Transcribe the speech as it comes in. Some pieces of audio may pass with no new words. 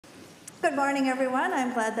Good morning, everyone.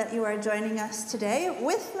 I'm glad that you are joining us today.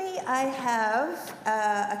 With me, I have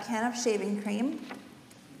a can of shaving cream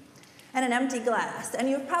and an empty glass. And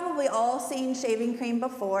you've probably all seen shaving cream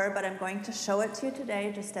before, but I'm going to show it to you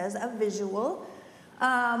today just as a visual.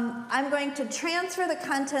 I'm going to transfer the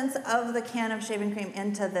contents of the can of shaving cream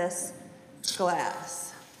into this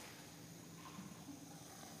glass.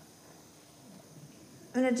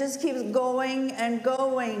 And it just keeps going and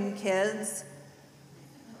going, kids.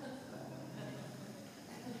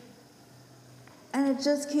 And it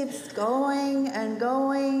just keeps going and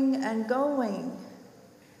going and going.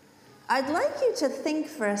 I'd like you to think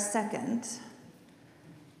for a second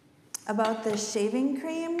about this shaving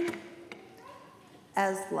cream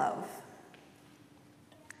as love.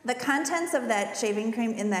 The contents of that shaving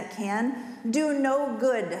cream in that can do no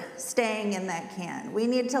good staying in that can. We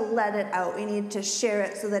need to let it out. We need to share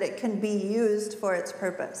it so that it can be used for its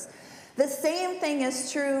purpose. The same thing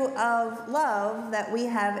is true of love that we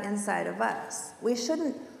have inside of us. We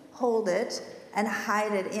shouldn't hold it and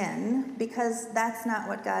hide it in because that's not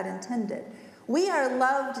what God intended. We are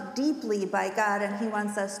loved deeply by God, and He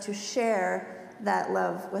wants us to share that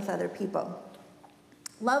love with other people.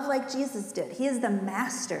 Love like Jesus did. He is the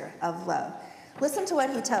master of love. Listen to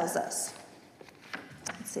what He tells us.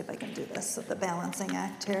 Let's see if I can do this with the balancing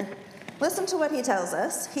act here. Listen to what He tells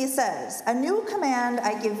us. He says, "A new command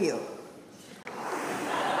I give you."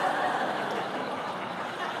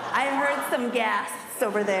 I heard some gasps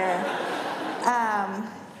over there.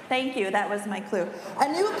 Thank you, that was my clue.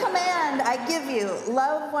 "A new command I give you,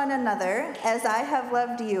 love one another. As I have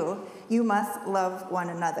loved you, you must love one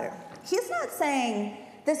another." He's not saying,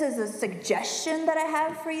 this is a suggestion that I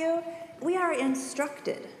have for you. We are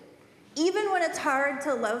instructed. Even when it's hard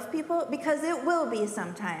to love people, because it will be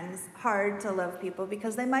sometimes hard to love people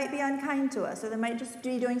because they might be unkind to us or they might just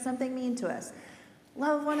be doing something mean to us.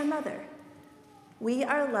 Love one another. We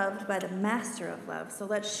are loved by the master of love, so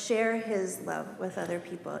let's share his love with other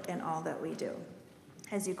people in all that we do.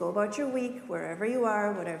 As you go about your week, wherever you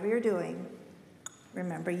are, whatever you're doing,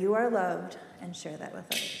 remember you are loved and share that with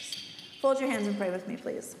others. Fold your hands and pray with me,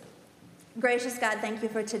 please. Gracious God, thank you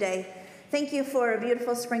for today. Thank you for a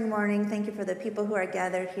beautiful spring morning. Thank you for the people who are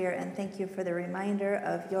gathered here, and thank you for the reminder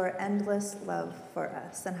of your endless love for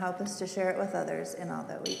us, and help us to share it with others in all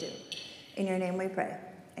that we do. In your name we pray.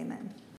 Amen.